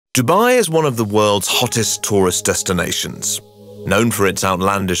Dubai is one of the world's hottest tourist destinations, known for its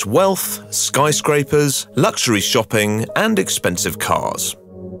outlandish wealth, skyscrapers, luxury shopping, and expensive cars.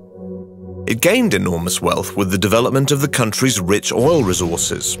 It gained enormous wealth with the development of the country's rich oil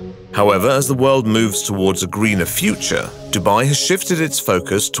resources. However, as the world moves towards a greener future, Dubai has shifted its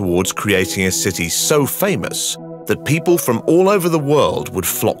focus towards creating a city so famous that people from all over the world would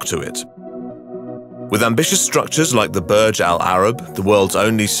flock to it. With ambitious structures like the Burj Al Arab, the world's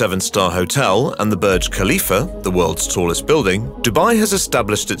only 7-star hotel, and the Burj Khalifa, the world's tallest building, Dubai has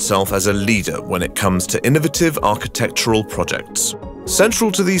established itself as a leader when it comes to innovative architectural projects. Central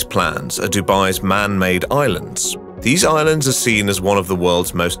to these plans are Dubai's man-made islands. These islands are seen as one of the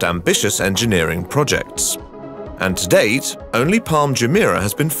world's most ambitious engineering projects. And to date, only Palm Jumeirah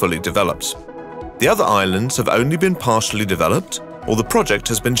has been fully developed. The other islands have only been partially developed, or the project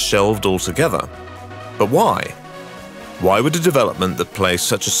has been shelved altogether. But why? Why would a development that plays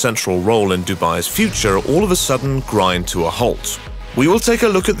such a central role in Dubai's future all of a sudden grind to a halt? We will take a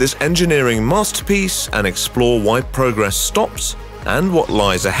look at this engineering masterpiece and explore why progress stops and what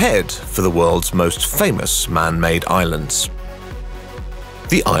lies ahead for the world's most famous man-made islands.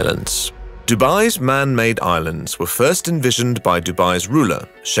 The islands. Dubai's man-made islands were first envisioned by Dubai's ruler,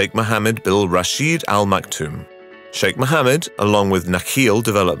 Sheikh Mohammed bin Rashid Al Maktoum. Sheikh Mohammed, along with Nakheel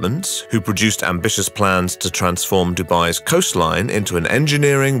Developments, who produced ambitious plans to transform Dubai's coastline into an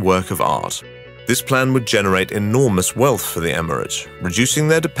engineering work of art. This plan would generate enormous wealth for the emirate, reducing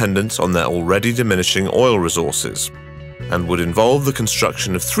their dependence on their already diminishing oil resources, and would involve the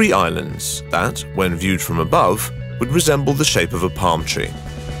construction of 3 islands that, when viewed from above, would resemble the shape of a palm tree.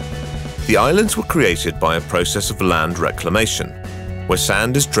 The islands were created by a process of land reclamation, where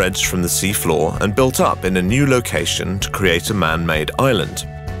sand is dredged from the seafloor and built up in a new location to create a man-made island.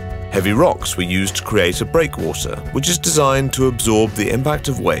 Heavy rocks were used to create a breakwater, which is designed to absorb the impact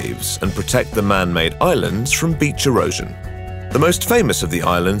of waves and protect the man-made islands from beach erosion. The most famous of the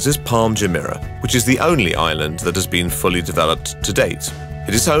islands is Palm Jumeirah, which is the only island that has been fully developed to date.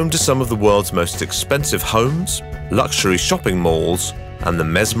 It is home to some of the world's most expensive homes, luxury shopping malls, and the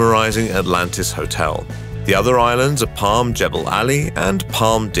mesmerizing Atlantis Hotel. The other islands are Palm Jebel Ali and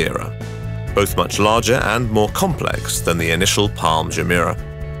Palm Deira, both much larger and more complex than the initial Palm Jumeirah.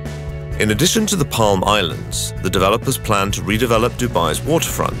 In addition to the Palm Islands, the developers plan to redevelop Dubai's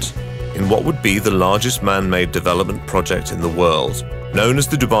waterfront in what would be the largest man-made development project in the world. Known as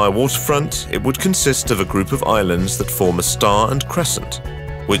the Dubai Waterfront, it would consist of a group of islands that form a star and crescent,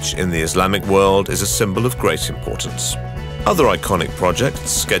 which in the Islamic world is a symbol of great importance. Other iconic projects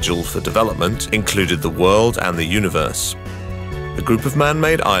scheduled for development included the world and the universe, a group of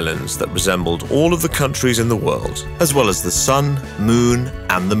man-made islands that resembled all of the countries in the world, as well as the sun, moon,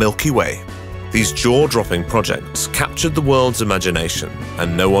 and the Milky Way. These jaw-dropping projects captured the world's imagination,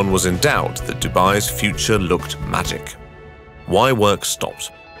 and no one was in doubt that Dubai's future looked magic. Why work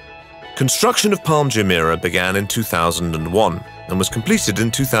stopped? Construction of Palm Jumeirah began in 2001 and was completed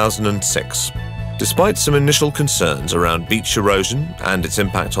in 2006. Despite some initial concerns around beach erosion and its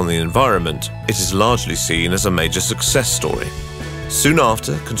impact on the environment, it is largely seen as a major success story. Soon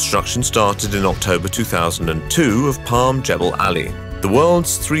after, construction started in October 2002 of Palm Jebel Ali. The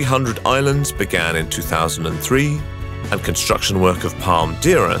world's 300 islands began in 2003, and construction work of Palm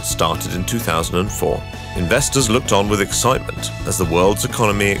Deira started in 2004. Investors looked on with excitement as the world's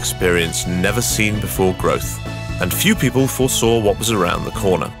economy experienced never-seen-before growth, and few people foresaw what was around the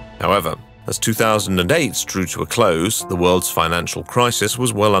corner. However, as 2008 drew to a close, the world's financial crisis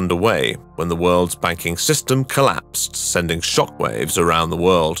was well underway when the world's banking system collapsed, sending shockwaves around the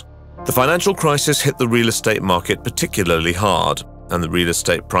world. The financial crisis hit the real estate market particularly hard, and the real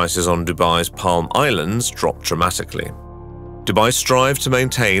estate prices on Dubai's Palm Islands dropped dramatically. Dubai strived to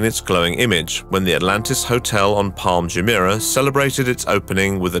maintain its glowing image when the Atlantis Hotel on Palm Jumeirah celebrated its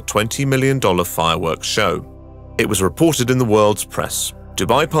opening with a $20 million fireworks show. It was reported in the world's press.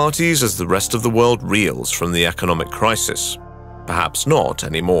 Dubai parties as the rest of the world reels from the economic crisis. Perhaps not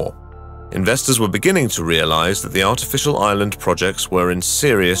anymore. Investors were beginning to realize that the artificial island projects were in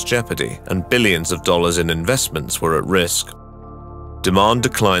serious jeopardy and billions of dollars in investments were at risk. Demand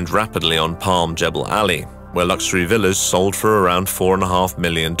declined rapidly on Palm Jebel Ali, where luxury villas sold for around $4.5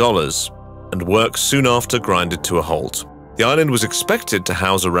 million, and work soon after grinded to a halt. The island was expected to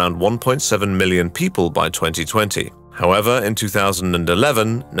house around 1.7 million people by 2020. However, in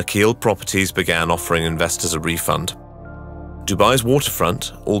 2011, Nakheel Properties began offering investors a refund. Dubai's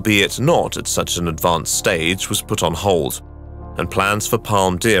waterfront, albeit not at such an advanced stage, was put on hold, and plans for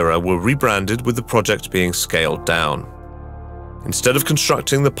Palm Deira were rebranded with the project being scaled down. Instead of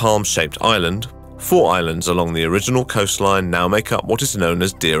constructing the palm-shaped island, 4 islands along the original coastline now make up what is known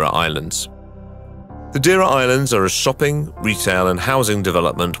as Deira Islands. The Deira Islands are a shopping, retail and housing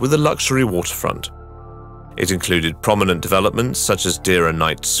development with a luxury waterfront. It included prominent developments such as Deira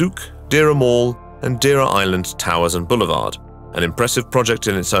Night Souk, Deira Mall and Deira Island Towers and Boulevard, an impressive project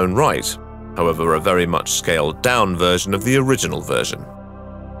in its own right, however a very much scaled down version of the original version.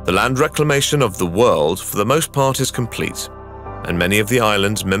 The land reclamation of the world for the most part is complete, and many of the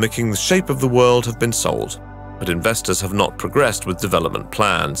islands mimicking the shape of the world have been sold, but investors have not progressed with development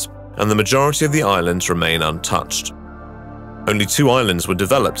plans, and the majority of the islands remain untouched. Only 2 islands were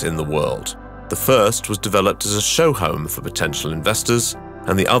developed in the world. The first was developed as a show home for potential investors,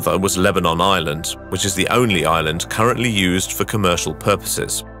 and the other was Lebanon Island, which is the only island currently used for commercial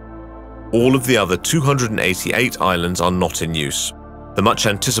purposes. All of the other 288 islands are not in use. The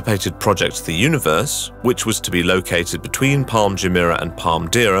much-anticipated project The Universe, which was to be located between Palm Jumeirah and Palm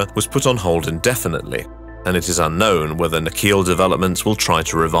Deira, was put on hold indefinitely, and it is unknown whether Nakheel Developments will try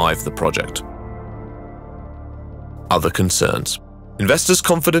to revive the project. Other concerns. Investors'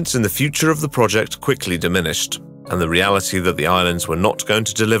 confidence in the future of the project quickly diminished, and the reality that the islands were not going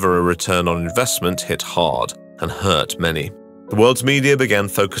to deliver a return on investment hit hard and hurt many. The world's media began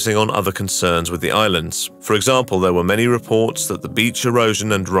focusing on other concerns with the islands. For example, there were many reports that the beach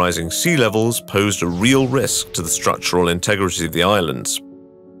erosion and rising sea levels posed a real risk to the structural integrity of the islands.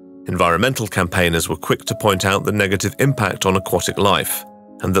 Environmental campaigners were quick to point out the negative impact on aquatic life,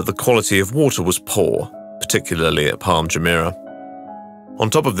 and that the quality of water was poor, particularly at Palm Jumeirah. On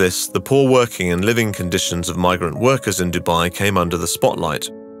top of this, the poor working and living conditions of migrant workers in Dubai came under the spotlight,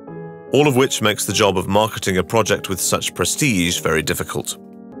 all of which makes the job of marketing a project with such prestige very difficult.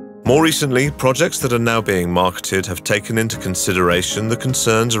 More recently, projects that are now being marketed have taken into consideration the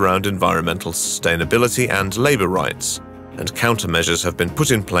concerns around environmental sustainability and labour rights, and countermeasures have been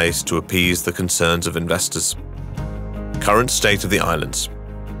put in place to appease the concerns of investors. Current state of the islands.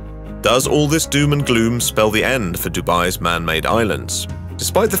 Does all this doom and gloom spell the end for Dubai's man-made islands?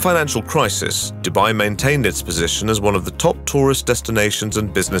 Despite the financial crisis, Dubai maintained its position as one of the top tourist destinations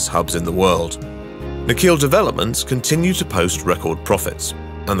and business hubs in the world. Nakheel Developments continue to post record profits,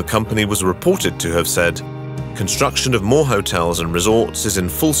 and the company was reported to have said, "Construction of more hotels and resorts is in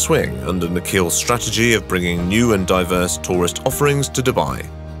full swing under Nakheel's strategy of bringing new and diverse tourist offerings to Dubai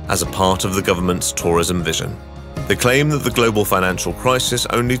as a part of the government's tourism vision." They claim that the global financial crisis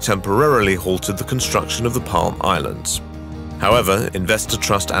only temporarily halted the construction of the Palm Islands. However, investor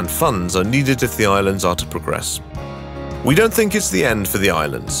trust and funds are needed if the islands are to progress. We don't think it's the end for the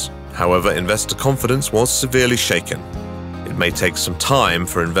islands. However, investor confidence was severely shaken. It may take some time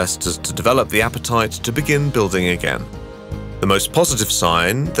for investors to develop the appetite to begin building again. The most positive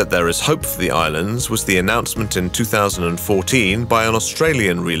sign that there is hope for the islands was the announcement in 2014 by an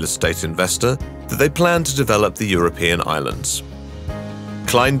Australian real estate investor that they plan to develop the European islands.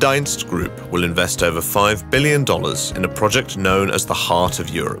 Kleindienst Group will invest over $5 billion in a project known as the Heart of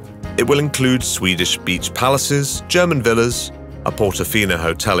Europe. It will include Swedish beach palaces, German villas, a Portofino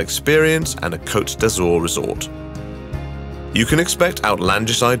hotel experience and a Côte d'Azur resort. You can expect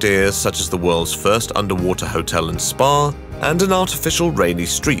outlandish ideas such as the world's first underwater hotel and spa, and an artificial rainy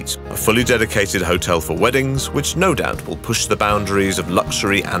street, a fully dedicated hotel for weddings, which no doubt will push the boundaries of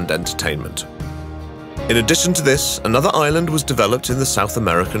luxury and entertainment. In addition to this, another island was developed in the South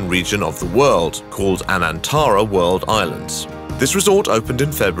American region of the world, called Anantara World Islands. This resort opened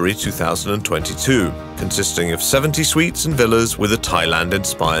in February 2022, consisting of 70 suites and villas with a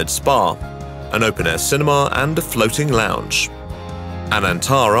Thailand-inspired spa, an open-air cinema and a floating lounge.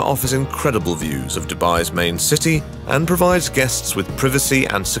 Anantara offers incredible views of Dubai's main city and provides guests with privacy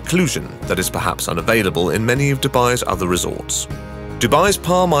and seclusion that is perhaps unavailable in many of Dubai's other resorts. Dubai's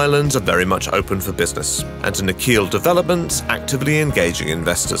Palm Islands are very much open for business, and Nakheel Developments actively engaging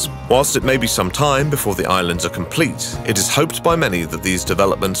investors. Whilst it may be some time before the islands are complete, it is hoped by many that these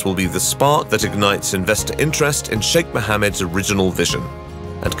developments will be the spark that ignites investor interest in Sheikh Mohammed's original vision,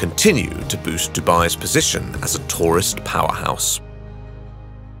 and continue to boost Dubai's position as a tourist powerhouse.